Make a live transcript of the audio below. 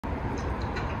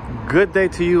Good day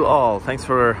to you all. Thanks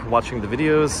for watching the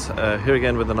videos. Here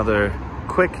again with another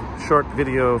quick short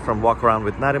video from Walkaround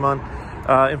with Nariman.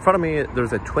 In front of me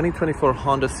there's a 2024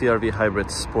 Honda CRV Hybrid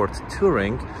Sport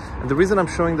Touring, and the reason I'm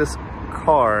showing this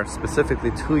car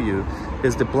specifically to you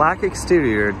is the black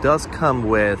exterior does come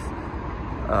with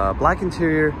black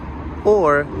interior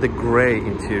or the gray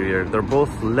interior. They're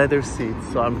both leather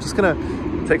seats, so I'm just gonna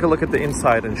take a look at the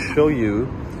inside and show you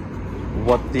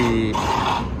what the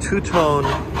two-tone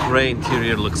gray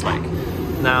interior looks like.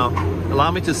 Now,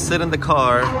 allow me to sit in the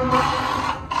car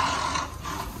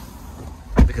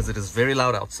because it is very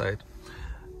loud outside.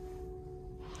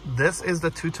 This is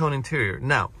the two-tone interior.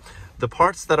 Now, the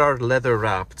parts that are leather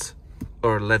wrapped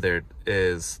or leathered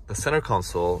is the center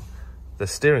console, the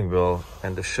steering wheel,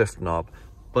 and the shift knob,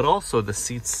 but also the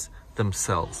seats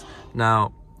themselves.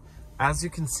 Now, as you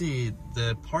can see,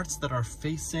 the parts that are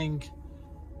facing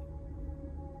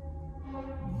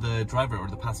the driver or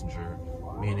the passenger,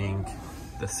 meaning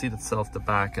the seat itself, the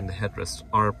back and the headrest,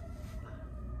 are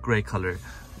gray color.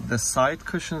 The side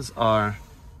cushions are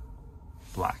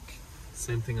black.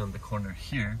 Same thing on the corner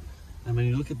here. And when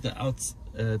you look at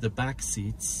the back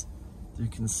seats, you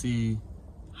can see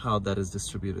how that is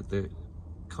distributed, the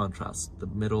contrast. The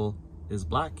middle is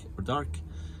black or dark,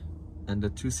 and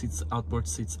the two seats, outboard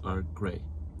seats, are gray.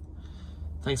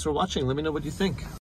 Thanks for watching. Let me know what you think.